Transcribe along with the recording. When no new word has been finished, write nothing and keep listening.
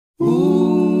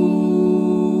Ooh,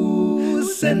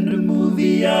 send a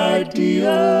movie idea.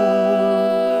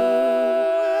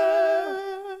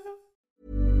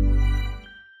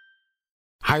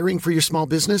 Hiring for your small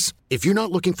business? If you're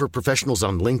not looking for professionals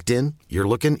on LinkedIn, you're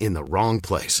looking in the wrong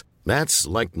place. That's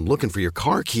like looking for your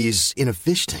car keys in a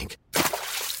fish tank.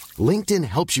 LinkedIn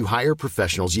helps you hire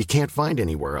professionals you can't find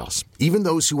anywhere else, even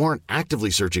those who aren't actively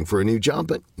searching for a new job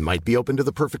but might be open to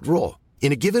the perfect role.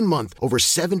 In a given month, over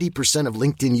 70% of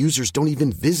LinkedIn users don't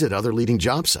even visit other leading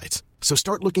job sites. So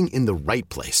start looking in the right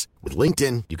place. With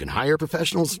LinkedIn, you can hire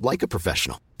professionals like a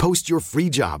professional. Post your free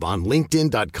job on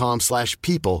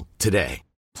linkedin.com/people today.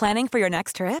 Planning for your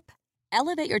next trip?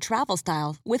 Elevate your travel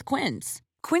style with Quince.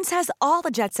 Quince has all the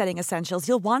jet-setting essentials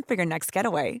you'll want for your next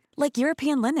getaway, like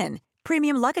European linen,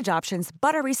 premium luggage options,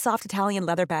 buttery soft Italian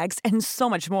leather bags, and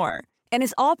so much more. And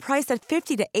is all priced at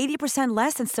 50 to 80%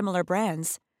 less than similar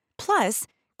brands. Plus,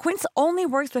 Quince only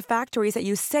works with factories that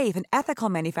use safe and ethical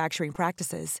manufacturing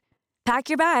practices. Pack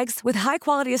your bags with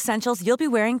high-quality essentials you'll be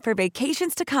wearing for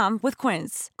vacations to come with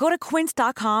Quince. Go to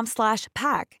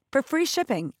quince.com/pack for free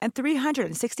shipping and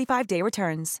 365-day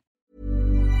returns.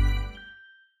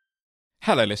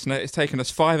 Hello, listener. It's taken us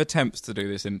 5 attempts to do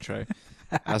this intro.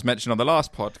 As mentioned on the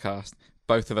last podcast,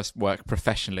 both of us work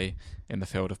professionally in the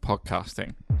field of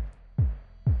podcasting.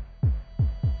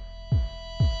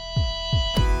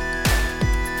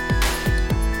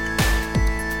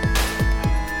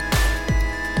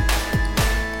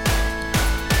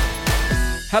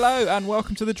 Hello and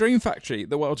welcome to The Dream Factory,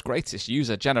 the world's greatest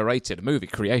user-generated movie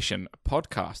creation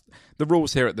podcast. The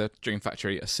rules here at The Dream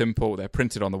Factory are simple. They're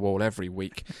printed on the wall every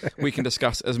week. We can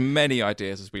discuss as many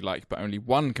ideas as we like, but only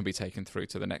one can be taken through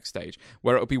to the next stage,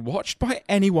 where it will be watched by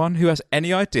anyone who has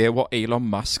any idea what Elon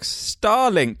Musk's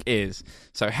Starlink is.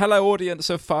 So hello, audience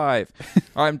of 5.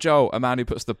 I'm Joel, a man who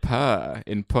puts the purr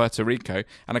in Puerto Rico,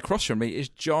 and across from me is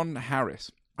John Harris,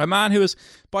 a man who has,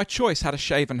 by choice, had a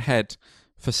shaven head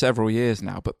for several years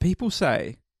now, but people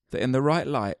say that in the right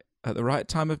light, at the right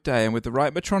time of day, and with the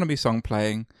right Metronomy song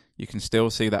playing, you can still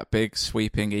see that big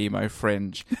sweeping emo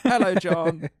fringe. Hello,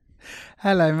 John.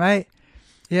 Hello, mate.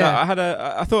 Yeah,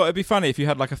 no, I thought it'd be funny if you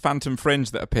had like a phantom fringe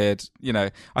that appeared. You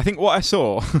know, I think what I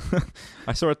saw,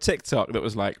 I saw a TikTok that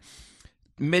was like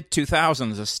mid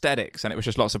 2000s aesthetics, and it was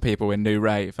just lots of people in new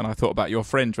rave. And I thought about your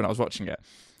fringe when I was watching it.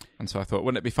 And so I thought,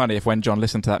 wouldn't it be funny if when John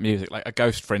listened to that music, like a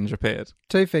ghost fringe appeared?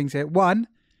 2 things here. One,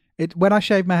 when I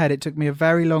shaved my head, it took me a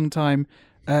very long time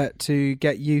to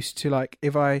get used to, like,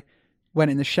 if I went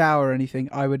in the shower or anything,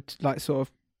 I would like sort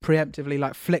of preemptively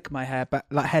like flick my hair back,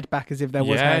 like head back as if there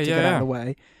was hair to get out of the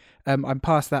way. I'm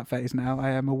past that phase now. I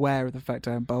am aware of the fact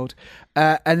I am bald.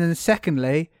 And then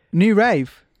secondly, new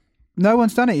rave. No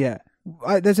one's done it yet.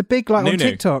 There's a big like on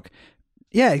TikTok.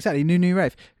 Yeah, exactly. New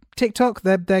rave. TikTok,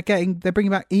 they're bringing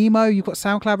back emo. You've got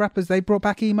SoundCloud rappers, they brought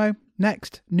back emo.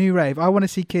 Next, new rave. I want to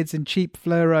see kids in cheap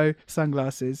fluoro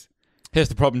sunglasses. Here's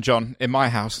the problem, John. In my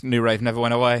house, new rave never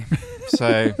went away,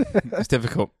 so it's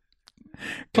difficult.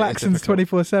 Klaxons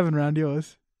 24/7 round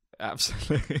yours.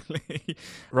 Absolutely.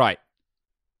 Right.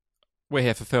 We're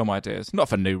here for film ideas, not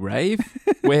for new rave.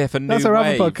 We're here for new That's our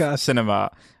other wave podcast.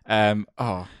 Cinema.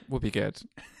 Would be good.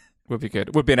 Would be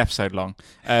good. Would be an episode long.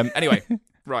 Anyway.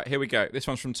 Right, here we go. This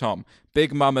one's from Tom.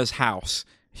 Big Mama's House.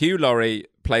 Hugh Laurie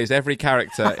plays every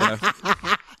character in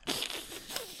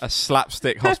a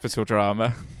slapstick hospital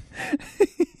drama.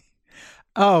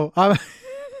 The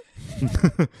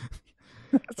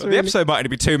episode might only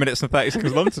be 2 minutes and 30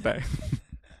 seconds long today.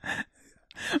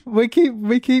 We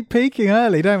keep peaking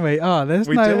early, don't we? There's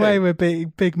no way we're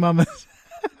beating Big Mama's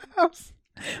House.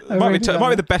 Might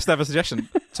be the best ever suggestion,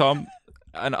 Tom.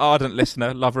 An ardent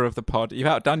listener, lover of the pod. You've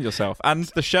outdone yourself and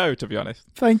the show, to be honest.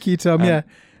 Thank you, Tom. Yeah,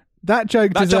 that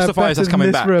joke that justifies us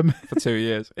coming back room for 2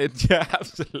 years. Yeah,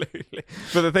 absolutely.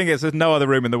 But the thing is, there's no other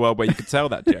room in the world where you could tell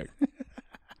that joke.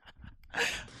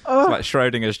 It's like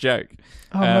Schrodinger's joke.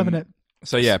 I'm loving it.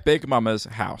 So yeah, Big Mama's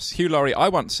House. Hugh Laurie. I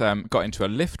once got into a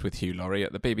lift with Hugh Laurie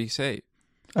at the BBC. Okay.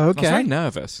 I was very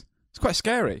nervous. It's quite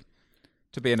scary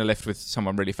to be in a lift with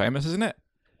someone really famous, isn't it?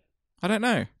 I don't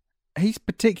know. He's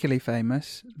particularly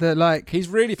famous. He's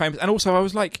really famous. And also I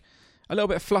was like a little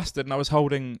bit flustered, and I was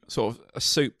holding sort of a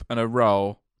soup and a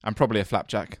roll and probably a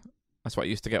flapjack. That's what I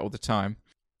used to get all the time.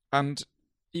 And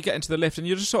you get into the lift and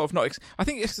you're just sort of not... I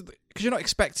think it's because you're not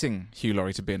expecting Hugh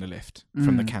Laurie to be in a lift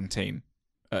from the canteen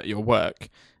at your work.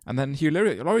 And then Hugh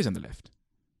Laurie's in the lift.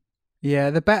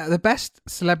 Yeah, the best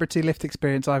celebrity lift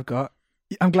experience I've got,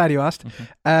 I'm glad you asked,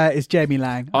 is Jamie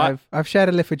Lang. I've shared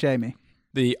a lift with Jamie.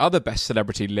 The other best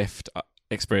celebrity lift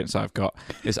experience I've got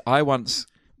is I once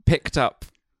picked up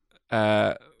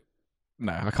the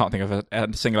No, I can't think of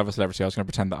a single other celebrity I was going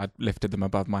to pretend that I'd lifted them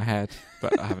above my head,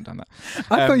 but I haven't done that.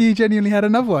 I thought you genuinely had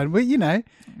another one. Well, No.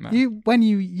 when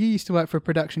you used to work for a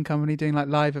production company doing like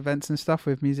live events and stuff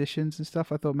with musicians and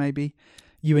stuff, I thought maybe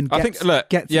you and Getz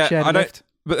shared a lift.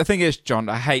 But the thing is, John,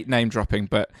 I hate name dropping,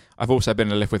 but I've also been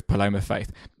in a lift with Paloma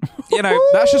Faith.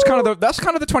 That's just kind of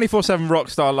the 24/7 rock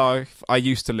star life I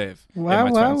used to live. Wow,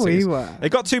 in my 20s. wow. It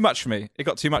got too much for me.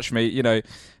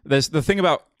 There's the thing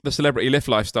about the celebrity lift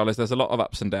lifestyle is there's a lot of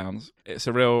ups and downs. It's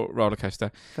a real roller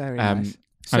coaster. Very nice.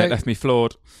 And it left me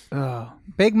floored. Oh,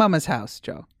 Big Mama's house,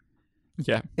 Joel.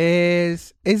 Yeah.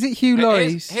 Is it Hugh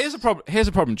Laurie's? Here's a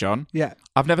problem, John. Yeah.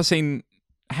 I've never seen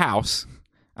House,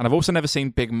 and I've also never seen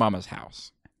Big Mama's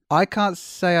house. I can't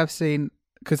say I've seen,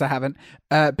 because I haven't,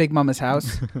 Big Mama's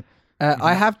house.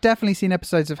 I have definitely seen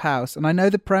episodes of House, and I know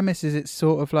the premise is it's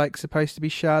sort of like supposed to be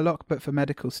Sherlock, but for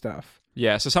medical stuff.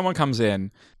 Yeah, so someone comes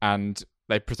in and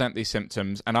they present these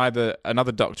symptoms, and either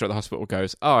another doctor at the hospital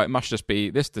goes, "Oh, it must just be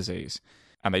this disease,"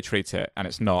 and they treat it, and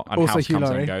it's not. And also House Hugh comes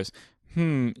Laurie. in and goes,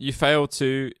 you failed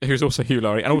to... Who's also Hugh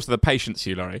Laurie, and also the patient's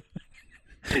Hugh Laurie.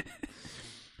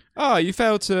 Oh, you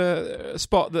failed to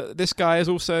spot that this guy has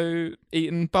also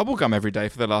eaten bubblegum every day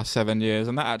for the last 7 years,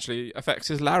 and that actually affects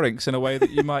his larynx in a way that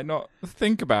you might not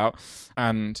think about.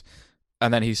 And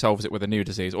then he solves it with a new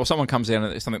disease. Or someone comes in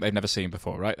and it's something they've never seen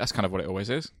before, right? That's kind of what it always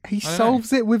is. He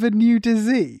solves it with a new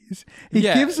disease? He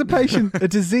gives the patient a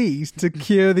disease to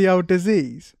cure the old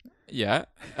disease? Yeah.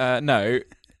 No.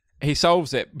 He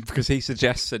solves it because he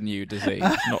suggests a new disease,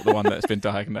 not the one that's been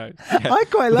diagnosed. Yeah. I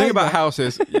quite like the thing about that. House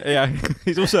is,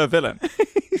 he's also a villain.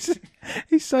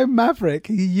 He's so maverick.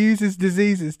 He uses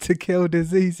diseases to kill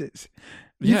diseases.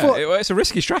 It's a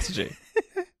risky strategy.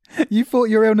 You thought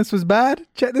your illness was bad?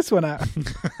 Check this one out.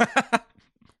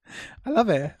 I love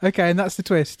it. Okay, and that's the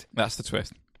twist. That's the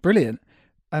twist. Brilliant.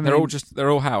 I mean,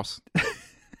 They're all House.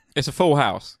 It's a full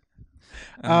house.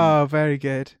 Very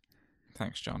good.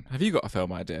 Thanks, John. Have you got a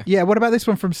film idea? Yeah, what about this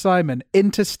one from Simon?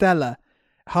 Interstellar.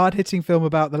 Hard-hitting film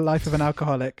about the life of an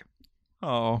alcoholic.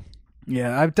 Oh.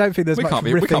 Yeah, I don't think there's much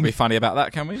riffing. We can't be funny about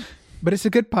that, can we? But it's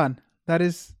a good pun. It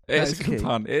is a good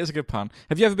pun. It is a good pun.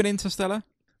 Have you ever been Interstellar?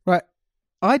 Right.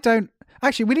 I don't...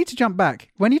 Actually, we need to jump back.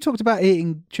 When you talked about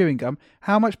eating chewing gum,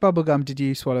 how much bubble gum did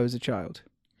you swallow as a child?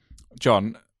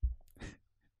 John,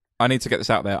 I need to get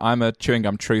this out there. I'm a chewing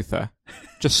gum truther.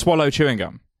 Just swallow chewing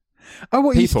gum. Oh,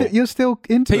 what, you're still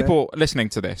into People listening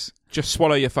to this, just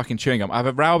swallow your fucking chewing gum. I have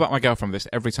a row about my girlfriend with this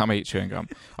every time I eat chewing gum.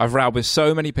 I've rowed with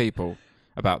so many people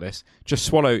about this. Just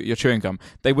swallow your chewing gum.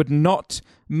 They would not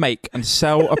make and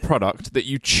sell a product that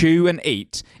you chew and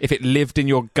eat if it lived in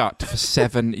your gut for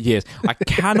 7 years. I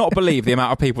cannot believe the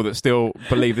amount of people that still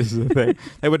believe this is a thing.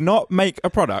 They would not make a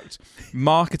product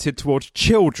marketed towards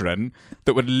children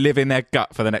that would live in their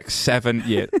gut for the next 7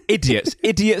 years. Idiots.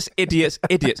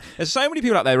 There's so many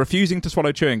people out there refusing to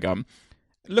swallow chewing gum.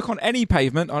 Look on any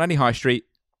pavement, on any high street,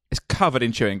 it's covered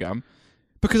in chewing gum.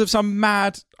 Because of some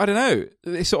mad, I don't know,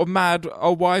 this sort of mad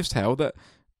old wives' tale that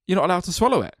you're not allowed to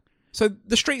swallow it. So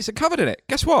the streets are covered in it.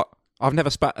 Guess what? I've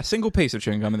never spat a single piece of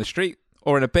chewing gum in the street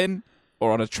or in a bin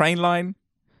or on a train line.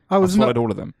 I've swallowed all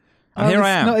of them. And here I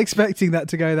am. Not expecting that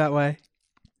to go that way.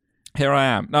 Here I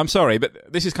am. No, I'm sorry,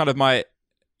 but this is kind of my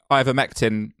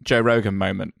ivermectin Joe Rogan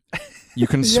moment. You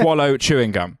can swallow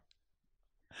chewing gum.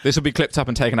 This will be clipped up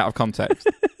and taken out of context.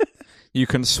 You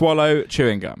can swallow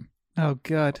chewing gum. Oh,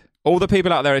 God. All the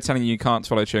people out there are telling you can't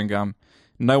swallow chewing gum.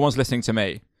 No one's listening to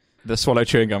me, the swallow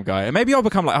chewing gum guy. And maybe I'll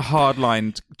become like a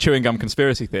hard-lined chewing gum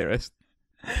conspiracy theorist.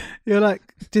 You're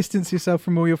like, distance yourself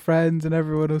from all your friends and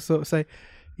everyone will sort of say,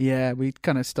 yeah, we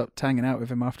kind of stopped hanging out with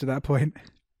him after that point.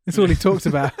 That's all he talked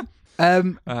about.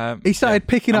 He started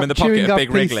picking up chewing gum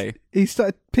pieces. He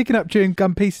started picking up chewing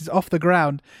gum pieces off the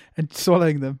ground and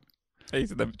swallowing them.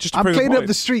 Just I'm cleaning up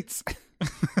the streets.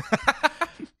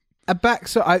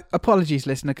 Apologies,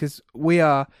 listener, because we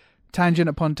are tangent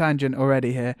upon tangent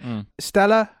already here.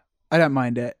 Stella, I don't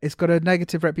mind it. It's got a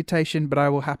negative reputation, but I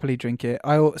will happily drink it.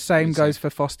 Same goes for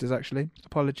Foster's, actually.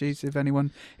 Apologies if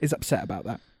anyone is upset about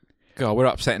that. God, we're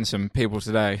upsetting some people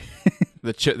today.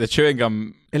 the chewing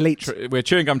gum elite. We're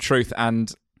chewing gum truth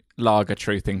and lager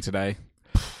truthing today.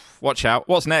 Watch out.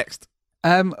 What's next?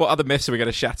 What other myths are we going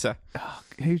to shatter?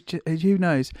 Who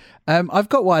knows? I've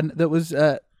got one that was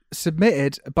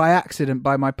submitted by accident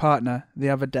by my partner the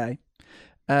other day.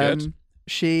 Good.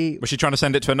 Was she trying to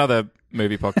send it to another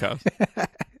movie podcast?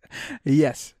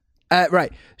 Yes.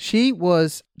 Right. She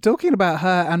was talking about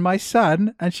her and my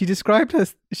son, and she described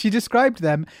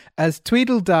them as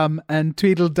Tweedledum and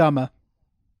Tweedledummer.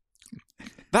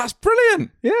 That's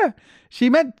brilliant. Yeah. She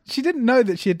didn't know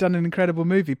that she had done an incredible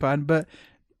movie pun, but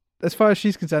as far as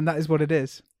she's concerned, that is what it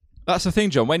is. That's the thing,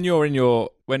 John. When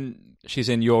she's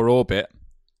in your orbit,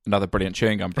 another brilliant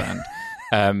chewing gum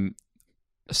brand,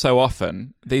 so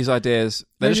often these ideas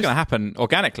they're just going to happen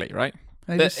organically, right?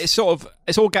 It's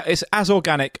as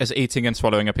organic as eating and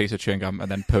swallowing a piece of chewing gum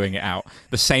and then pooing it out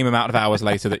the same amount of hours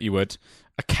later that you would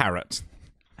a carrot.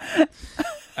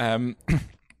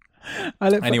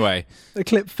 Anyway, the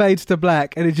clip fades to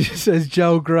black and it just says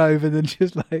Joel Grove and then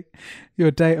just like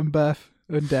your date and birth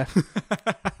and death.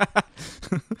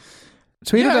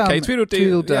 Tweedledum. Okay, Tweedledee.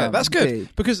 Tweedledum. Yeah, that's good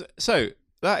because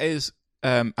that is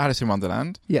Alice in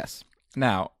Wonderland. Yes.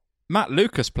 Now, Matt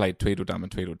Lucas played Tweedledum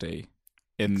and Tweedledee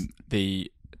in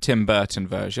the Tim Burton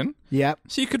version. Yep.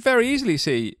 So you could very easily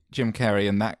see Jim Carrey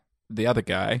and the other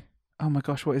guy. Oh my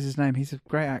gosh, what is his name? He's a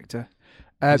great actor.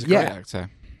 He's a great actor.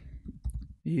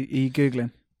 Are you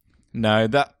Googling? No,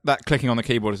 that clicking on the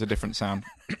keyboard is a different sound.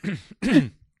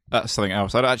 That's something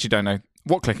else. I actually don't know.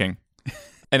 What clicking?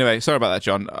 Anyway, sorry about that,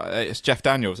 John. It's Jeff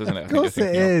Daniels, isn't it? Of course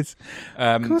it is.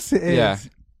 Of course it is. Yeah.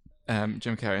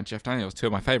 Jim Carrey and Jeff Daniels, two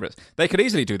of my favourites. They could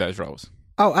easily do those roles.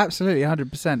 Oh, absolutely,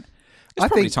 100%. It's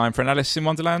probably time for an Alice in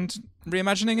Wonderland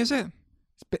reimagining, is it?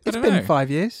 It's been 5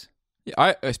 years.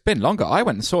 Yeah, it's been longer. I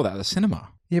went and saw that at the cinema.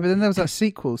 Yeah, but then there was that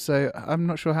sequel, so I'm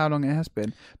not sure how long it has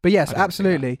been. But yes,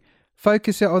 absolutely.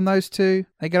 Focus it on those two.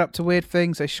 They get up to weird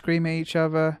things. They scream at each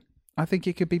other. I think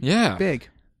it could be big.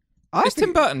 Is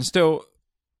Tim Burton still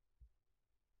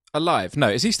alive? No,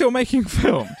 is he still making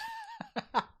films?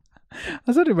 I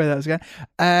was wondering where that was going.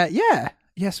 Yeah.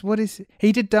 Yes, what is...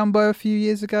 He did Dumbo a few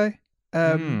years ago.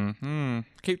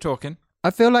 Keep talking.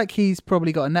 I feel like he's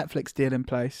probably got a Netflix deal in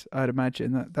place, I'd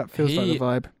imagine. That feels like the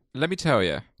vibe. Let me tell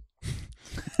you.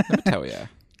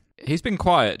 He's been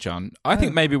quiet, John. I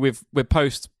think maybe we're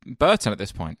post Burton at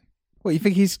this point. What, you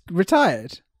think he's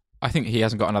retired? I think he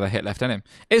hasn't got another hit left in him.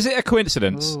 Is it a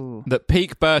coincidence that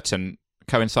peak Burton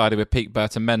coincided with peak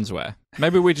Burton menswear?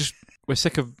 Maybe we're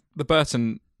sick of the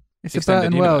Burton. It's a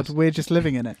Burton world. We're just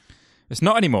living in it. It's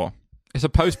not anymore. It's a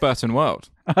post-Burton world.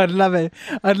 I'd love it.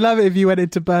 I'd love it if you went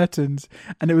into Burton's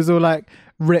and it was all like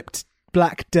ripped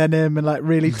black denim and like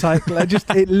really tight.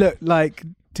 It looked like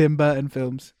Tim Burton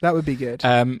films. That would be good.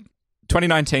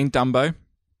 2019, Dumbo.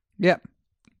 Yep.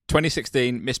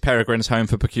 2016, Miss Peregrine's Home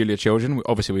for Peculiar Children.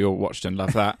 Obviously, we all watched and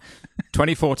loved that.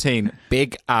 2014,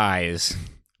 Big Eyes.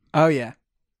 Oh, yeah.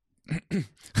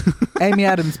 Amy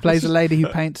Adams plays a lady who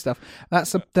paints stuff.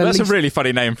 That's a really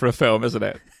funny name for a film, isn't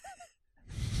it?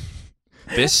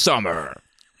 This summer.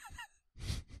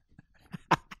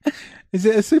 Is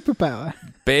it a superpower?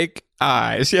 Big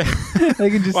Eyes, yeah. They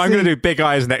can just I'm going to do Big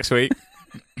Eyes next week.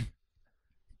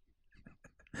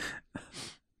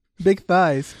 Big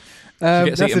thighs. She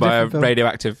gets eaten by a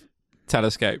radioactive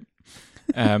telescope.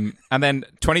 And then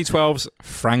 2012's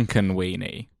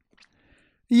Frankenweenie.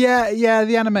 Yeah,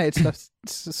 the animated stuff's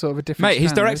sort of a different. Mate,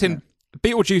 he's directing.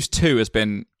 Beetlejuice 2 has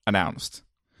been announced,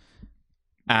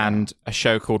 and a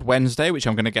show called Wednesday, which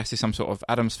I'm going to guess is some sort of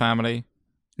Addams Family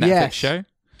Netflix show.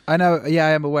 I know. Yeah, I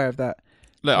am aware of that.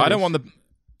 Look, I don't want the.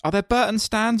 Are there Burton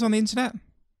stands on the internet?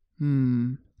 I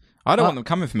don't want them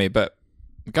coming for me, but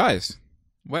guys,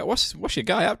 what's your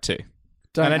guy up to?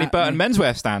 And any Burton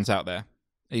menswear stands out there?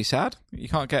 Are you sad? You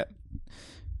can't get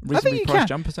reasonably priced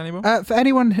jumpers anymore? For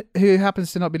anyone who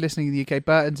happens to not be listening in the UK,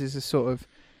 Burton's is a sort of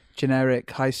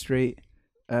generic high street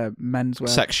menswear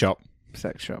sex shop.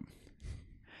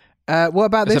 What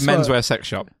about this? It's a menswear sex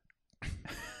shop.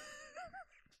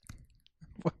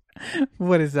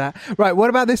 What is that? Right,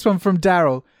 what about this one from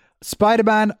Daryl?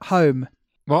 Spider-Man Home.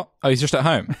 What? Oh, he's just at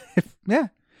home? Yeah.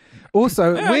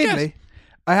 Also, weirdly,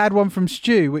 I had one from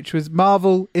Stu, which was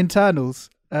Marvel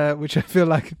Internals, which I feel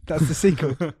like that's the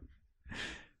sequel.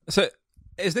 So,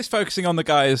 is this focusing on the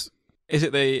guys? Is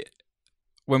it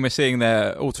when we're seeing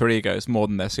their alter egos more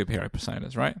than their superhero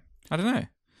personas, right? I don't know.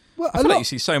 Well, I feel like you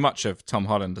see so much of Tom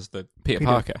Holland as the Peter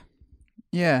Parker.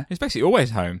 Yeah. He's basically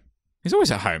always home. He's always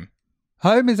at home.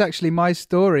 Home is actually my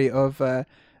story of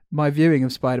my viewing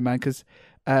of Spider-Man, because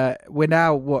we're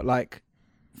now,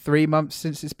 3 months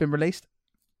since it's been released,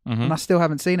 and I still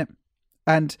haven't seen it.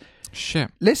 And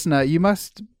listener, you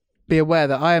must be aware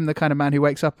that I am the kind of man who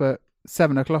wakes up at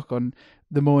 7 o'clock on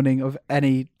the morning of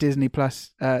any Disney Plus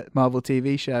Marvel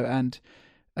TV show, and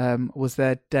was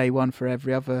there day one for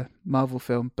every other Marvel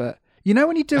film. But you know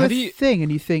when you do a thing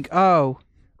and you think, oh,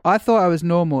 I thought I was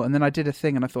normal, and then I did a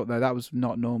thing and I thought, no, that was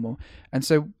not normal. And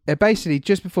so basically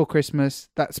just before Christmas,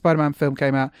 that Spider-Man film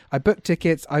came out. I booked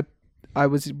tickets. I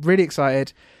was really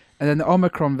excited. And then the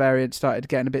Omicron variant started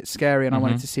getting a bit scary, and I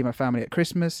wanted to see my family at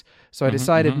Christmas. So I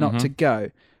decided not to go.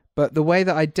 But the way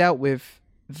that I dealt with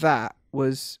that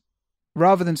was,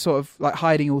 rather than sort of like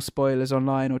hiding all spoilers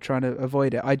online or trying to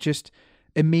avoid it, I just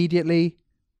immediately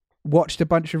watched a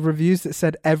bunch of reviews that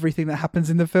said everything that happens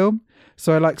in the film.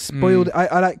 So I like spoiled.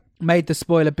 I like made the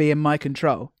spoiler be in my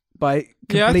control by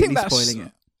completely spoiling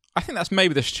it. I think that's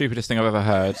maybe the stupidest thing I've ever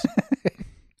heard.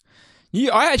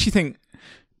 I actually think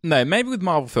maybe with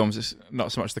Marvel films it's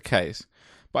not so much the case,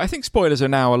 but I think spoilers are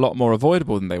now a lot more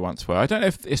avoidable than they once were. I don't know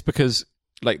if it's because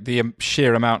like the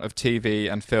sheer amount of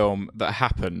TV and film that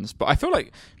happens, but I feel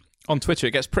like on Twitter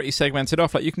it gets pretty segmented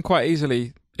off. Like you can quite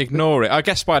easily ignore it. I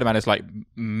guess Spider-Man is like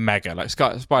mega. Like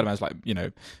Spider-Man's like, you know,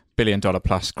 $1 billion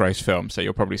plus gross film, so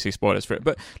you'll probably see spoilers for it.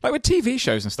 But like with TV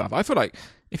shows and stuff, I feel like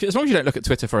as long as you don't look at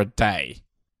Twitter for a day,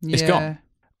 it's gone.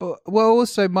 Well,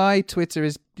 also my Twitter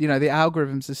is, you know, the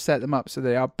algorithms have set them up so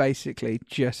they are basically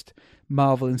just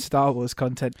Marvel and Star Wars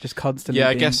content, just constantly. Yeah,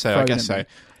 I guess so.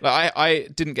 Like, I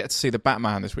didn't get to see the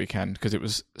Batman this weekend because it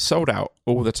was sold out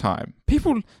all the time.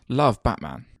 People love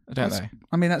Batman, don't they?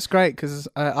 I mean, that's great because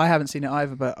I haven't seen it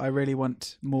either, but I really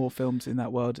want more films in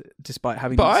that world, despite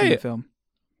having not seen the film.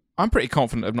 I'm pretty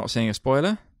confident of not seeing a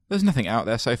spoiler. There's nothing out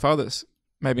there so far that's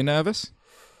made me nervous.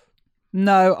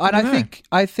 No, and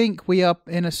I think we are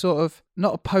in a sort of,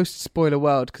 not a post-spoiler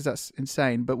world because that's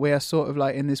insane, but we are sort of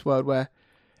like in this world where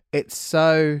it's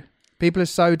so, people are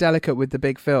so delicate with the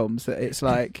big films that it's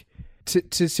like to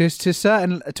a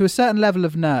certain level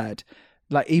of nerd,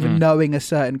 like even knowing a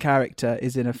certain character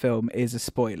is in a film is a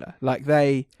spoiler. Like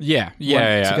they want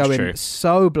to go in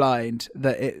so blind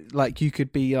that it, like, you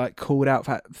could be like called out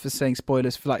for saying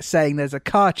spoilers for like saying there's a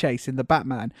car chase in the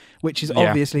Batman, which is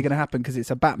obviously going to happen because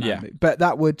it's a Batman movie. But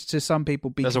that would to some people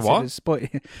be considered a spoiler.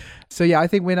 So yeah, I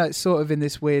think we're like sort of in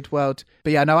this weird world.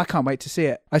 But yeah, no, I can't wait to see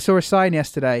it. I saw a sign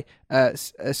yesterday. A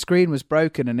screen was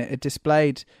broken and it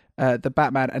displayed the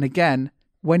Batman. And again,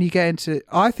 when you get into,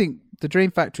 I think the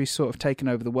Dream Factory's sort of taken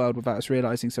over the world without us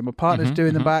realising. So my partner's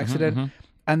doing them by accident,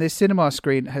 and this cinema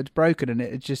screen had broken, and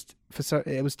it had just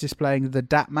it was displaying the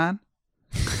Datman.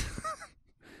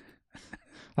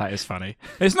 That is funny.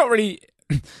 It's not really.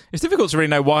 It's difficult to really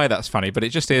know why that's funny, but it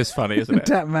just is funny, isn't it?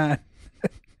 Datman.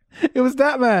 It was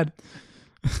Datman.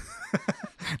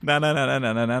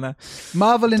 No.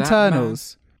 Marvel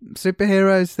Internals,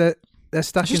 superheroes that they're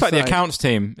stuck. It's just like the accounts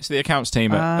team. It's the accounts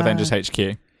team at Avengers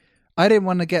HQ. I didn't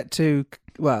want to get too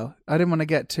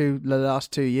the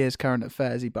last 2 years current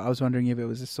affairs, but I was wondering if it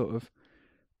was a sort of,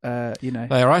 they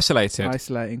are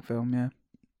isolating film. Yeah,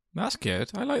 that's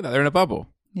good. I like that. They're in a bubble.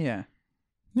 Yeah.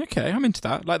 Okay, I'm into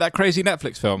that. Like that crazy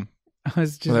Netflix film. I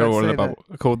was just they're all in a bubble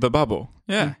called The Bubble.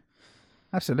 Yeah,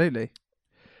 absolutely.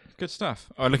 Good stuff.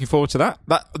 I'm looking forward to that.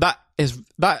 That.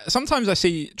 Sometimes I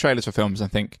see trailers for films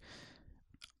and think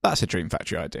that's a Dream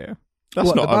Factory idea.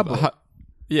 That's not The Bubble?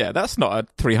 That's not a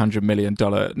 $300 million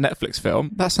Netflix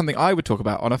film. That's something I would talk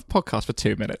about on a podcast for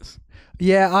 2 minutes.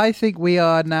 Yeah, I think we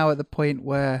are now at the point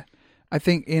where I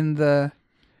think during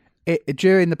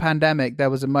the pandemic there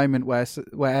was a moment where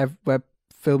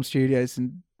film studios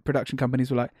and production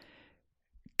companies were like,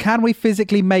 "Can we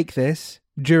physically make this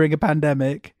during a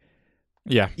pandemic?"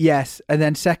 Yeah. Yes. And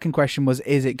then second question was,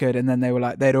 is it good? And then they were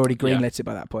like, they'd already greenlit it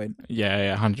by that point.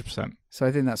 Yeah, 100%. So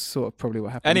I think that's sort of probably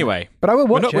what happened. Anyway, but I will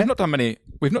watch it. We've not done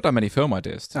many film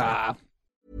ideas today.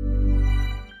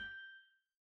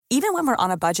 Even when we're on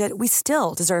a budget, we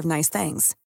still deserve nice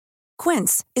things.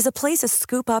 Quince is a place to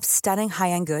scoop up stunning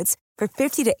high-end goods for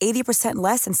 50 to 80%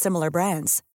 less than similar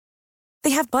brands.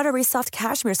 They have buttery soft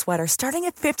cashmere sweaters starting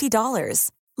at $50,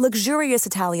 luxurious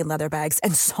Italian leather bags,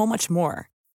 and so much more.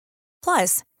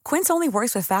 Plus, Quince only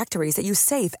works with factories that use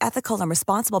safe, ethical, and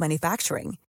responsible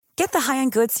manufacturing. Get the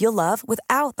high-end goods you'll love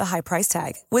without the high price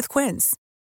tag with Quince.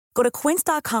 Go to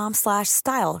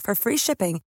quince.com/style for free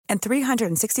shipping and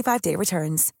 365-day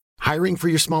returns. Hiring for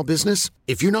your small business?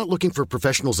 If you're not looking for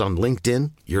professionals on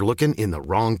LinkedIn, you're looking in the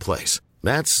wrong place.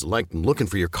 That's like looking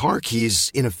for your car keys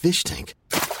in a fish tank.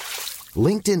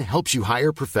 LinkedIn helps you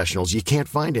hire professionals you can't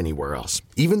find anywhere else,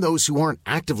 even those who aren't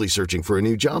actively searching for a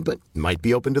new job but might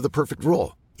be open to the perfect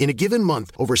role. In a given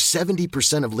month, over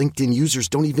 70% of LinkedIn users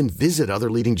don't even visit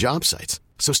other leading job sites.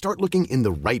 So start looking in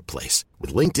the right place.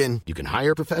 With LinkedIn, you can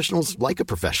hire professionals like a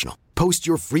professional. Post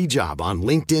your free job on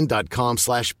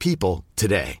linkedin.com/people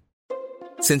today.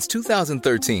 Since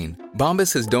 2013,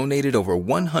 Bombas has donated over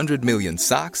 100 million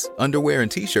socks, underwear, and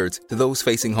T-shirts to those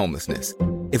facing homelessness.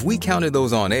 If we counted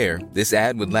those on air, this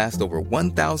ad would last over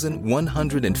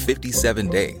 1,157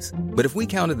 days. But if we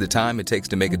counted the time it takes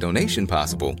to make a donation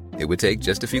possible, it would take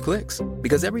just a few clicks.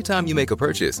 Because every time you make a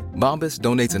purchase, Bombas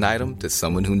donates an item to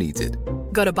someone who needs it.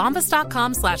 Go to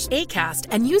bombas.com/ACAST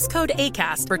and use code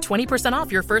ACAST for 20% off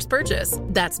your first purchase.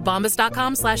 That's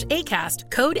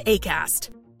bombas.com/ACAST, code ACAST.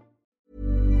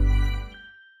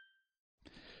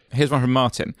 Here's one from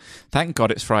Martin. Thank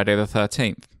God it's Friday the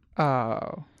 13th.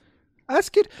 Oh, that's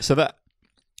good. So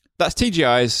that's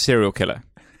TGI's serial killer.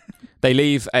 They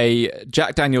leave a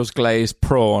Jack Daniels glazed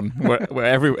prawn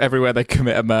where everywhere they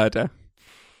commit a murder.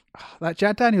 That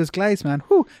Jack Daniels glaze, man.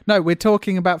 Whew. No, we're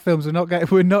talking about films.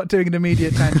 We're not doing an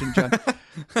immediate tangent,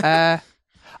 John.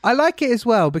 I like it as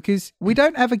well because we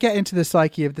don't ever get into the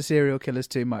psyche of the serial killers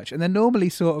too much, and they're normally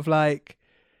sort of like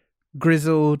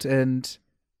grizzled and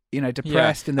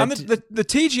depressed. Yeah. And the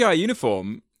TGI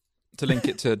uniform, to link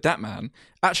it to Batman,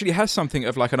 actually has something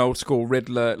of like an old school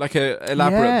Riddler, like a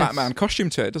elaborate Batman costume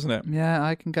to it, doesn't it? Yeah,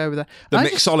 I can go with that. The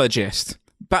mixologist,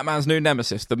 Batman's new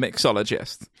nemesis, the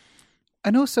mixologist.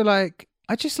 And also, like,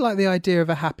 I just like the idea of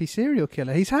a happy serial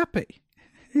killer. He's happy.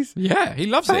 He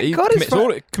loves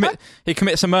it. He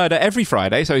commits a murder every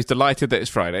Friday, so he's delighted that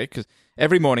it's Friday because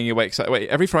every Friday morning he wakes up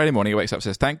and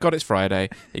says, "Thank God it's Friday."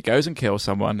 He goes and kills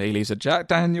someone. He leaves a Jack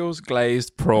Daniels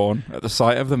glazed prawn at the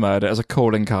site of the murder as a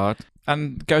calling card,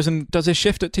 and goes and does his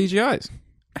shift at TGIs.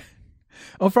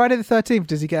 On Friday the 13th,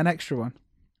 does he get an extra one?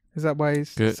 Is that why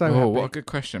he's so happy? What a good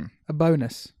question. A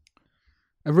bonus,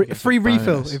 a free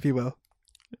refill, if you will.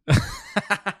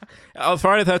 On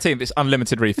Friday the 13th, it's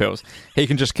unlimited refills. He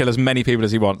can just kill as many people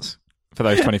as he wants for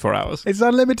those 24 hours. It's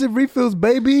unlimited refills,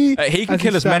 baby. He can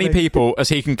kill as many people as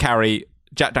he can carry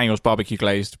Jack Daniels barbecue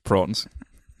glazed prawns.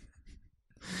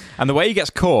 And the way he gets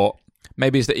caught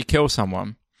maybe is that he kills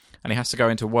someone and he has to go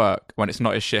into work when it's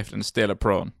not his shift and steal a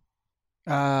prawn.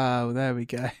 Oh, there we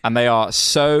go. And they are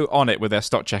so on it with their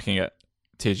stock checking at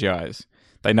TGIs.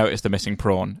 They notice the missing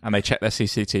prawn and they check their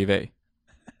CCTV.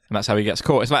 And that's how he gets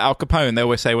caught. It's like Al Capone. They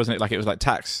always say, wasn't it? Like it was like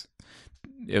tax.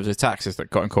 It was his taxes that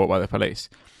got him caught by the police.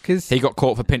 Because he got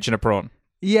caught for pinching a prawn.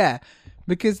 Yeah,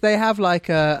 because they have like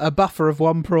a buffer of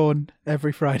one prawn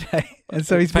every Friday, and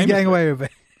so he's been getting away with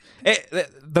it.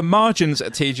 The margins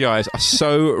at TGIs are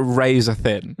so razor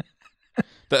thin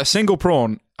that a single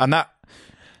prawn and that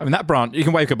branch, you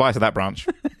can wave goodbye to that branch.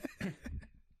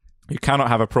 You cannot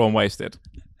have a prawn wasted.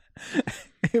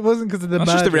 It wasn't because of the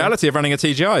That's just the reality of running a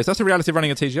TGIs. That's the reality of running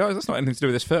a TGIs. That's not anything to do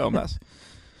with this film.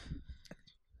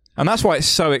 And that's why it's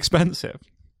so expensive.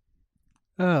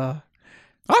 I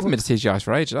haven't been to TGIs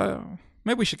for ages.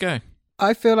 Maybe we should go.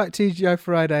 I feel like TGI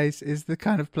Fridays is the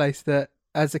kind of place that,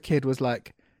 as a kid, was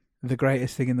like the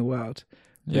greatest thing in the world.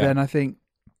 But then I think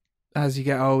as you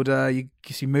get older, you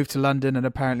move to London, and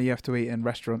apparently you have to eat in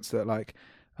restaurants that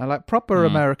are like proper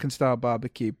American style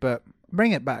barbecue. But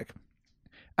bring it back.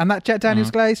 And that Jack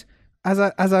Daniels glaze, as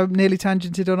I nearly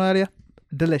tangented on earlier,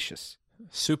 delicious.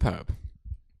 Superb.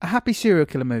 A happy serial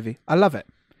killer movie. I love it.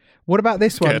 What about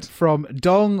this one from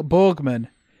Dong Borgman?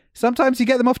 Sometimes you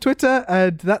get them off Twitter,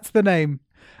 and that's the name.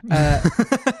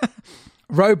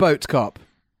 Rowboat Cop.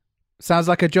 Sounds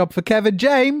like a job for Kevin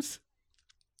James.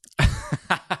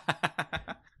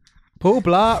 Paul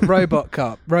Blart,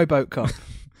 Rowboat Cop.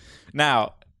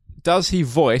 Now, does he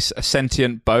voice a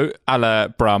sentient boat a la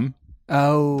Brum?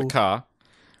 Oh, the car,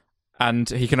 and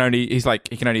he can only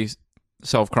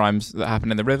solve crimes that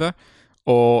happen in the river,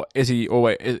 or is he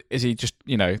just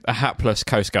a hapless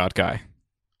Coast Guard guy?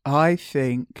 I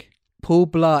think Paul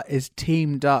Blart is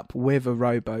teamed up with a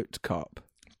rowboat cop.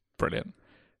 Brilliant,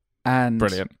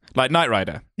 like Knight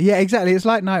Rider. Yeah, exactly. It's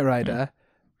like Knight Rider,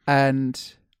 and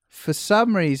for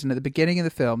some reason at the beginning of the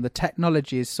film, the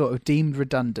technology is sort of deemed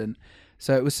redundant,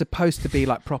 so it was supposed to be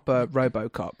like proper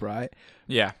RoboCop, right?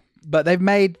 Yeah. But they've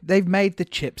made the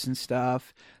chips and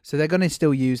stuff, so they're going to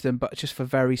still use them, but just for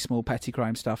very small petty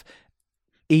crime stuff.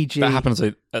 E.g., that happens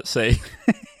at sea.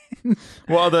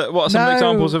 What are some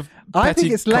examples of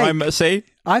petty crime at sea?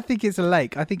 I think it's a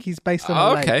lake. I think he's based on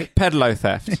a lake. Okay, pedalo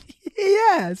theft.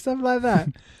 Yeah, something like that.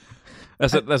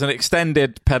 There's an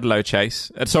extended pedalo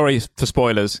chase. Sorry for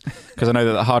spoilers, because I know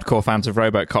that the hardcore fans of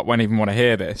RoboCop won't even want to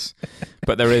hear this,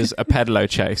 but there is a pedalo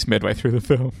chase midway through the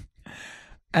film.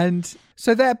 And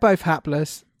so they're both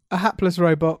hapless. A hapless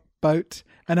robot boat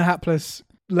and a hapless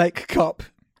lake cop.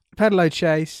 Pedalo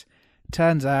chase.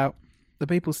 Turns out the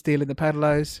people stealing the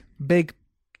pedalos, big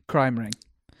crime ring.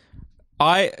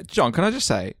 John, can I just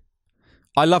say,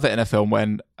 I love it in a film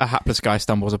when a hapless guy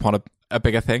stumbles upon a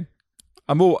bigger thing.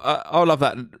 I'll love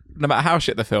that no matter how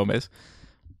shit the film is.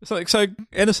 Something so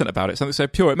innocent about it, something so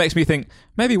pure. It makes me think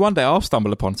maybe one day I'll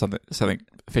stumble upon something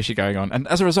fishy going on. And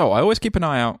as a result, I always keep an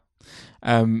eye out.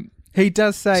 He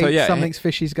does say something's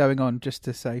fishy's going on, just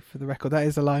to say for the record. That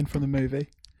is a line from the movie.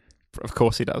 Of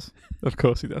course he does.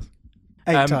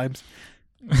 8 times.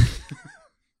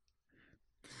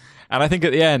 And I think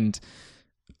at the end,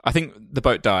 I think the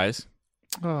boat dies.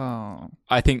 Oh.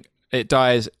 I think it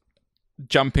dies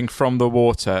jumping from the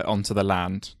water onto the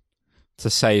land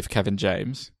to save Kevin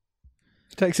James.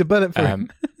 Takes a bullet for him.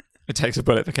 It takes a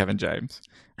bullet for Kevin James.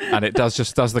 And it does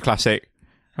the classic,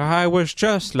 I was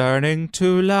just learning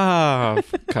to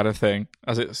love kind of thing.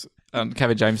 And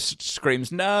Kevin James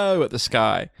screams no at the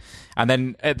sky. And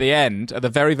then at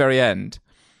the very, very end,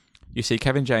 you see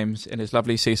Kevin James in his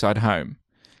lovely seaside home.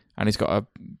 And he's got a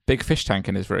big fish tank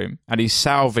in his room. And he's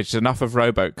salvaged enough of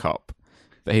RoboCop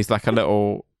that he's like a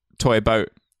little toy boat.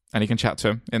 And he can chat to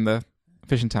him in the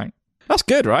fishing tank. That's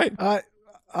good, right?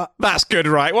 That's good,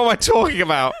 right? What am I talking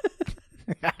about?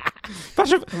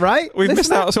 Right? We've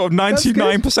missed out sort of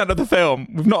 99% of the film.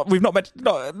 We've not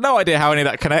no idea how any of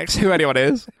that connects, who anyone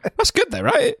is. That's good though,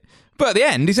 right? But at the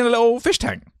end, he's in a little fish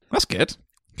tank. That's good.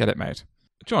 Get it made.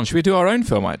 John, should we do our own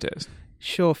film ideas?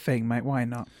 Sure thing, mate. Why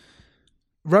not?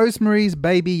 Rosemary's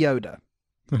Baby Yoda.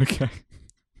 Okay.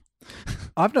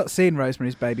 I've not seen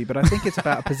Rosemary's Baby, but I think it's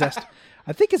about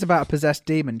a possessed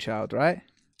demon child, right?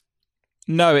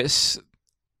 No, it's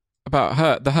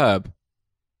about the herb.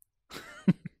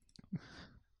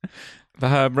 The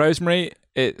herb rosemary.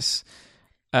 It's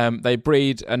they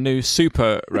breed a new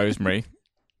super rosemary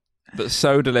that's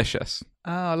so delicious.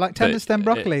 Oh, like tender stem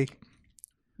broccoli.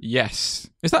 Yes.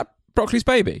 Is that broccoli's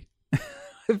baby?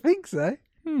 I think so.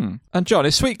 And John,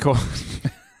 is sweet corn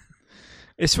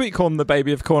is sweet corn the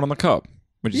baby of corn on the cob?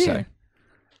 Would you say?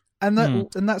 And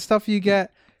that stuff you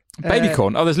get. Baby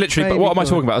corn. Oh, there's literally. But what am I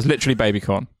talking about? It's literally baby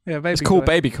corn. Yeah, baby. It's called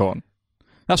baby corn.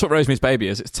 That's what Rosemary's Baby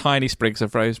is. It's tiny sprigs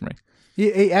of rosemary.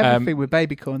 You eat everything with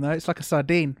baby corn, though. It's like a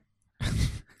sardine.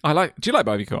 Do you like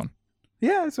baby corn?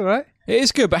 Yeah, it's all right. It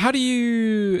is good, but how do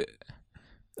you?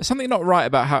 There's something not right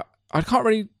about how. I'm not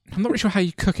really sure how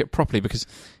you cook it properly, because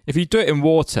if you do it in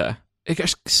water, it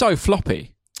gets so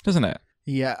floppy, doesn't it?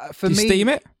 Yeah, do you steam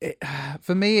it?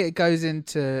 For me, it goes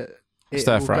into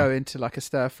Stir fry. Will go into like a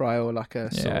stir fry or like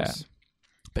a sauce.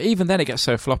 But even then, it gets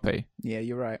so floppy. Yeah,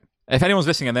 you're right. If anyone's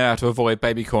listening and they're how to avoid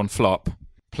baby corn flop,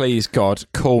 please God,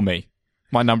 call me.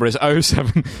 My number is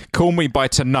 07. Call me by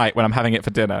tonight when I'm having it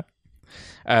for dinner.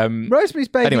 Rosemary's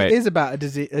Baby is about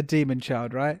a demon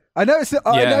child, right? I know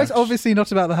it's obviously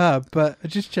not about the herb, but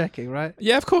just checking, right?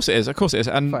 Yeah, of course it is. Of course it is.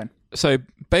 And fine. So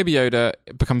Baby Yoda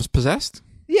becomes possessed?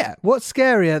 Yeah. What's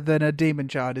scarier than a demon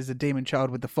child is a demon child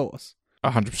with the Force.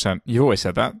 100%. You've always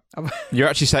said that. You're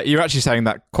actually saying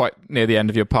that quite near the end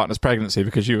of your partner's pregnancy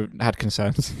because you had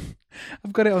concerns.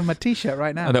 I've got it on my T-shirt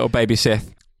right now. A little baby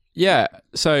Sith. Yeah.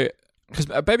 So because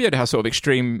Baby Yoda has sort of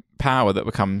extreme power that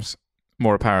becomes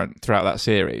more apparent throughout that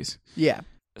series. Yeah.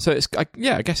 So I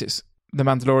guess it's the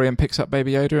Mandalorian picks up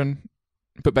Baby Yoda,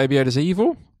 but Baby Yoda's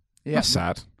evil. Yeah. That's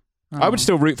sad. Oh. I would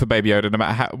still root for Baby Yoda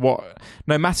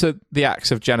no matter the acts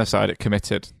of genocide it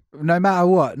committed. No matter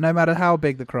what, no matter how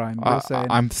big the crime. I think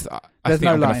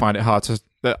I'm going to find it hard to.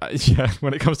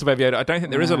 When it comes to Baby Yoda, I don't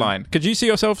think there is a line. Could you see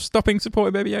yourself stopping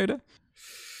supporting Baby Yoda?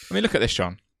 I mean, look at this,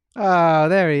 John. Oh,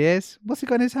 there he is. What's he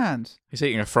got in his hands? He's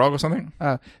eating a frog or something.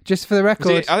 Oh, just for the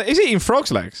record, is he eating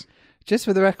frog's legs? Just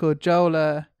for the record,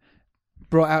 Joel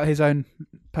brought out his own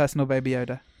personal Baby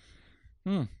Yoda.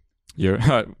 You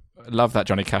love that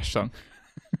Johnny Cash song.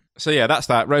 So yeah, that's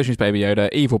that. Rosemary's Baby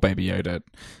Yoda, evil Baby Yoda.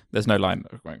 There's no line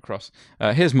that won't cross.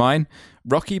 Here's mine.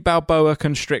 Rocky Balboa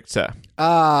Constrictor.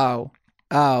 Oh,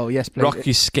 yes, please.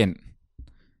 Rocky's skint.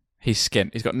 He's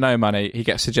skint. He's got no money. He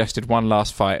gets suggested one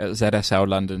last fight at ZSL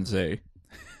London Zoo.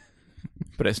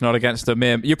 But it's not against a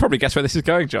mere... You probably guess where this is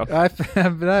going, John.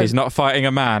 He's not fighting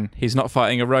a man. He's not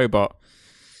fighting a robot.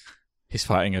 He's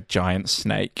fighting a giant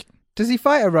snake. Does he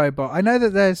fight a robot? I know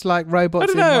that there's like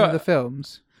robots in one of the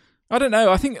films. I don't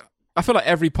know. I feel like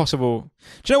every possible...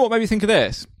 Do you know what made me think of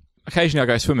this? Occasionally I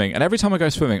go swimming, and every time I go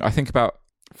swimming, I think about...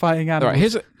 Fighting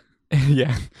animals. Right,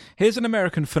 here's an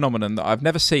American phenomenon that I've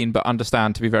never seen but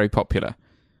understand to be very popular.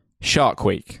 Shark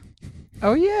Week.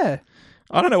 Oh, yeah.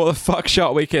 I don't know what the fuck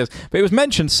Shark Week is, but it was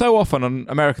mentioned so often on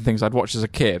American things I'd watched as a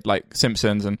kid, like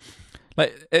Simpsons, and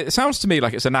like it sounds to me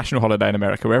like it's a national holiday in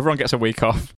America where everyone gets a week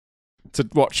off to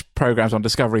watch programs on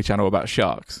Discovery Channel about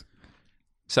sharks.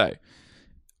 So,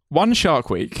 one Shark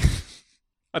Week...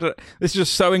 This is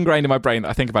just so ingrained in my brain that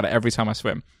I think about it every time I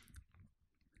swim.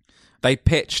 They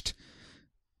pitched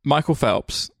Michael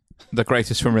Phelps, the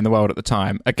greatest swimmer in the world at the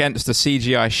time, against a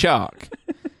CGI shark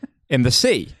in the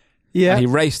sea. Yeah. And he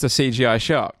raced a CGI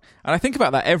shark. And I think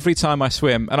about that every time I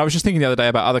swim. And I was just thinking the other day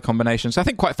about other combinations. I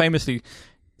think quite famously,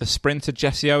 the sprinter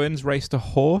Jesse Owens raced a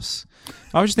horse.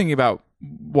 I was just thinking about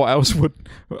what else would...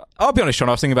 I'll be honest, Sean,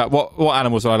 I was thinking about what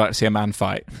animals would I like to see a man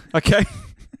fight. Okay?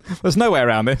 There's no way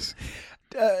around this.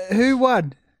 Who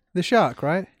won? The shark,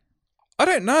 right? I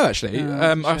don't know, actually.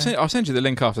 I'll send you the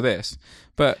link after this.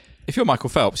 But If you're Michael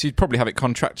Phelps, you'd probably have it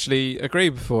contractually agreed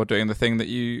before doing the thing that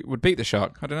you would beat the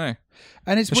shark. I don't know.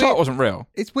 And it's the weird, shark wasn't real.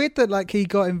 It's weird that like he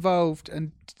got involved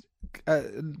and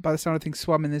by the sound of things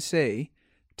swam in the sea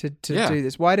to do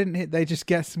this. Why didn't they just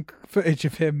get some footage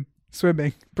of him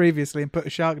swimming previously and put a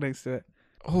shark next to it?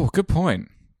 Oh, good point.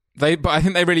 But I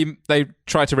think they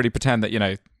try to really pretend that, you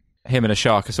know, him and a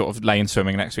shark are sort of lane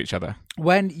swimming next to each other.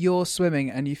 When you're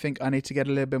swimming and you think, I need to get a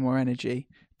little bit more energy,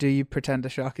 do you pretend a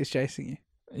shark is chasing you?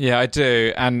 Yeah, I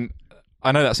do. And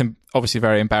I know that's obviously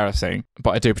very embarrassing,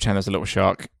 but I do pretend there's a little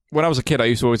shark. When I was a kid, I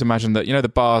used to always imagine that, you know, the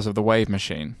bars of the wave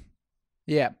machine?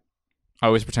 Yeah. I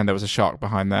always pretend there was a shark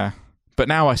behind there. But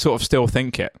now I sort of still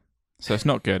think it. So it's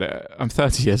not good. I'm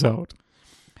 30 years old.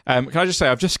 Can I just say,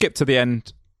 I've just skipped to the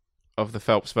end of the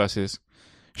Phelps versus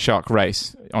shark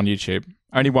race on YouTube.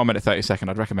 Only 1 minute 30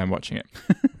 I'd recommend watching it.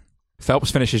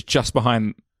 Phelps finishes just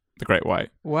behind the great white.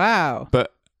 Wow.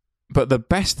 But the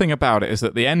best thing about it is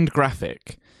that the end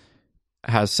graphic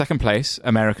has second place,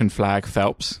 American flag,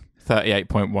 Phelps,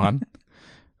 38.1.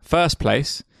 First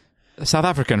place, South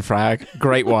African flag,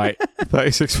 great white,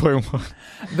 36.1.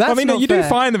 That's you fair. do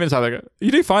find them in South Africa.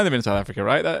 You do find them in South Africa,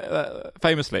 right? That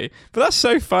famously. But that's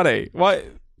so funny. Why?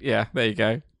 Yeah, there you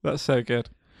go. That's so good.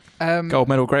 Gold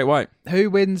medal, great white. Who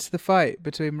wins the fight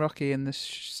between Rocky and the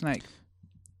snake?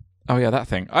 Oh, yeah, that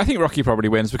thing. I think Rocky probably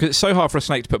wins because it's so hard for a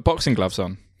snake to put boxing gloves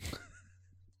on.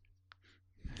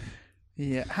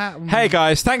 Yeah. Hey,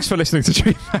 guys, thanks for listening to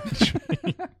Dream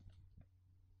Factory.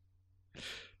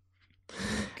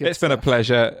 It's been a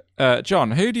pleasure.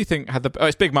 John, who do you think had the... Oh,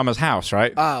 it's Big Mama's House,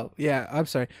 right? Oh, yeah, I'm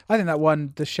sorry. I think that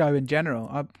won the show in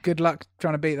general. Good luck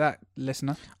trying to beat that,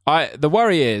 listener. The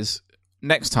worry is,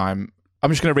 next time, I'm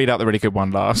just going to read out the really good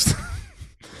one last.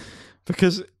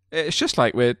 Because it's just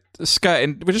like we're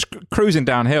just cruising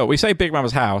downhill. We say Big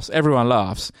Mama's House, everyone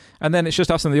laughs, and then it's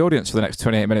just us in the audience for the next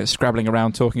 28 minutes scrabbling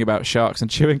around talking about sharks and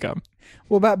chewing gum.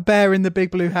 What about Bear in the Big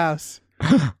Blue House?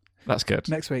 That's good.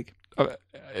 Next week.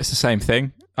 It's the same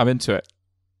thing. I'm into it.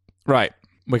 Right.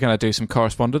 We're going to do some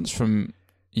correspondence from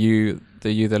you,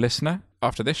 the listener,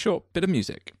 after this short bit of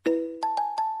music.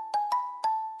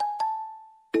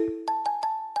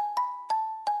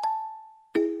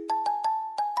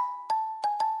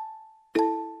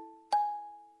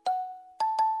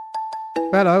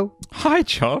 Hello. Hi,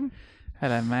 John.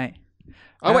 Hello, mate.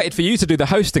 I waited for you to do the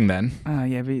hosting then. Oh,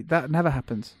 yeah, but that never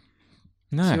happens.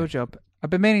 No. It's your job. I've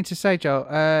been meaning to say,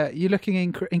 Joel, you're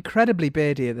looking incredibly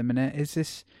beardy at the minute.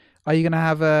 Are you going to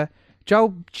have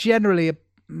Joel generally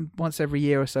once every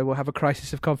year or so will have a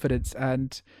crisis of confidence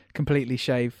and completely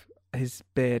shave his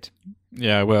beard.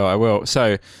 Yeah, I will.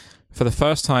 So, for the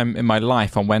first time in my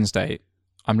life on Wednesday,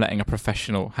 I'm letting a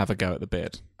professional have a go at the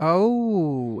beard.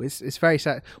 Oh, it's very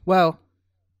sad. Well,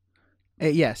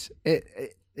 yes,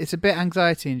 it's a bit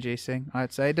anxiety-inducing,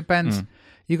 I'd say. It depends.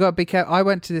 You got to be careful. I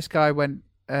went to this guy when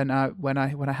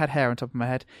I had hair on top of my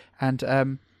head,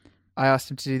 and I asked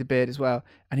him to do the beard as well,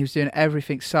 and he was doing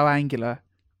everything so angular,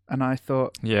 and I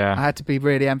thought, I had to be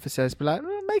really emphasised, but like,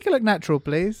 make it look natural,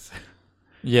 please.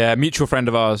 Yeah, a mutual friend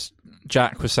of ours,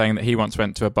 Jack, was saying that he once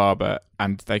went to a barber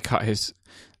and they cut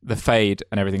the fade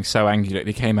and everything so angular,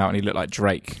 he came out and he looked like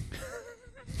Drake.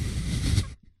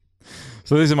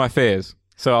 So these are my fears.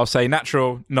 So I'll say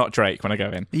natural, not Drake when I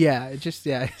go in. Yeah,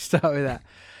 start with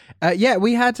that.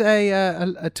 We had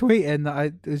a tweet in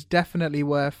that is definitely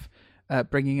worth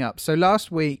bringing up. So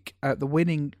last week, the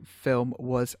winning film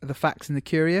was The Facts and the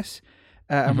Curious,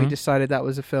 and we decided that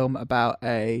was a film about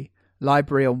a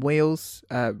library on wheels,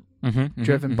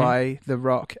 driven by The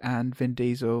Rock and Vin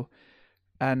Diesel.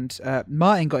 And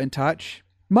Martin got in touch.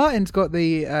 Martin's got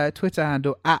the Twitter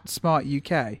handle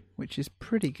 @SmartUK, which is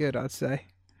pretty good, I'd say.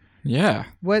 Yeah.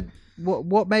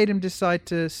 What made him decide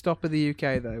to stop at the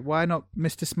UK, though? Why not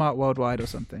Mr. Smart Worldwide or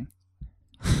something?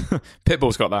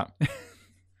 Pitbull's got that.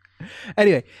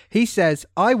 Anyway, he says,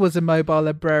 I was a mobile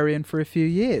librarian for a few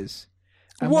years.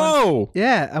 And Whoa!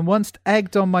 And once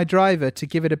egged on my driver to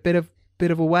give it a bit of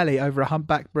a welly over a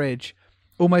humpback bridge.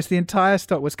 Almost the entire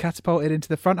stock was catapulted into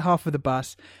the front half of the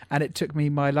bus, and it took me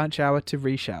my lunch hour to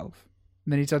reshelve.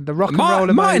 And then he's done the rock and roll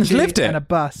Martin's lived it. and a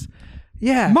bus.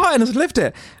 Yeah. Martin has lived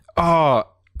it. Oh,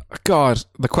 God,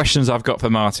 the questions I've got for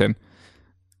Martin.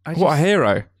 What a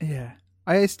hero. Yeah.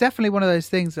 It's definitely one of those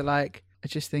things that, like, I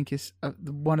just think is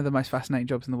one of the most fascinating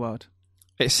jobs in the world.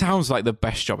 It sounds like the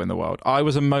best job in the world. I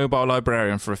was a mobile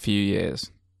librarian for a few years.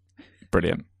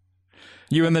 Brilliant.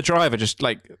 You and the driver just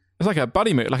like... It's like a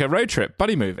buddy movie, like a road trip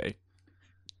buddy movie.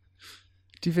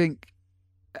 Do you think...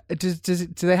 Do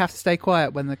they have to stay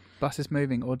quiet when the bus is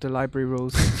moving, or do library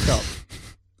rules stop?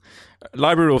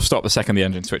 Library rules stop the second the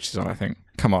engine switches on, I think.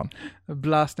 Come on.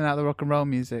 Blasting out the rock and roll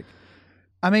music.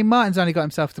 I mean, Martin's only got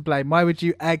himself to blame. Why would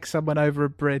you egg someone over a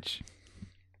bridge?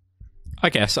 I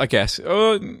guess. I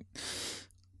don't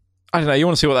know. You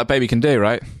want to see what that baby can do,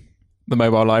 right? The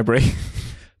mobile library.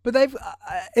 But they've,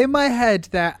 in my head,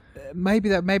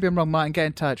 maybe I'm wrong. Martin, get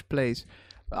in touch, please.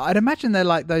 I'd imagine they're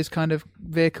like those kind of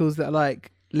vehicles that are like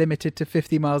limited to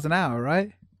 50 miles an hour,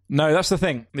 right? No, that's the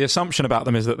thing. The assumption about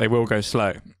them is that they will go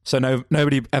slow. So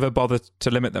nobody ever bothered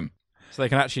to limit them. So they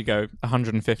can actually go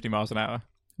 150 miles an hour.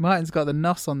 Martin's got the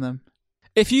nos on them.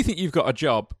 If you think you've got a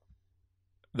job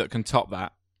that can top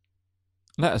that,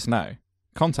 let us know.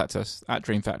 Contact us at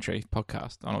Dream Factory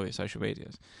Podcast on all your social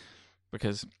medias,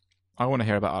 because I want to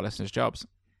hear about our listeners' jobs.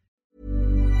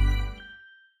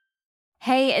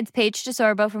 Hey, it's Paige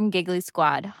DeSorbo from Giggly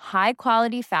Squad. High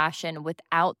quality fashion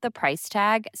without the price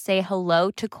tag. Say hello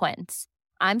to Quince.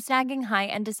 I'm snagging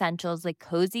high-end essentials like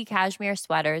cozy cashmere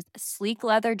sweaters, sleek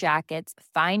leather jackets,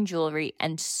 fine jewelry,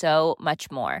 and so much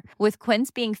more. With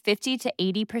Quince being 50 to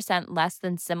 80% less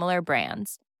than similar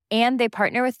brands. And they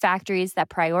partner with factories that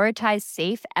prioritize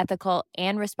safe, ethical,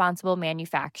 and responsible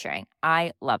manufacturing.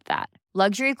 I love that.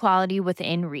 Luxury quality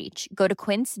within reach. Go to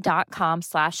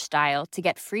quince.com/style to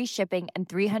get free shipping and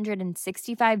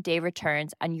 365-day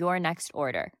returns on your next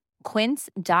order.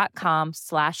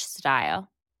 Quince.com/style.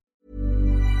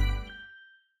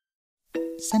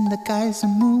 Send the guys a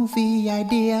movie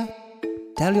idea.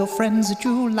 Tell your friends that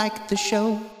you like the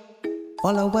show.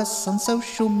 Follow us on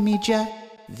social media.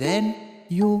 Then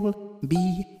you'll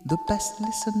be the best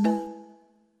listener.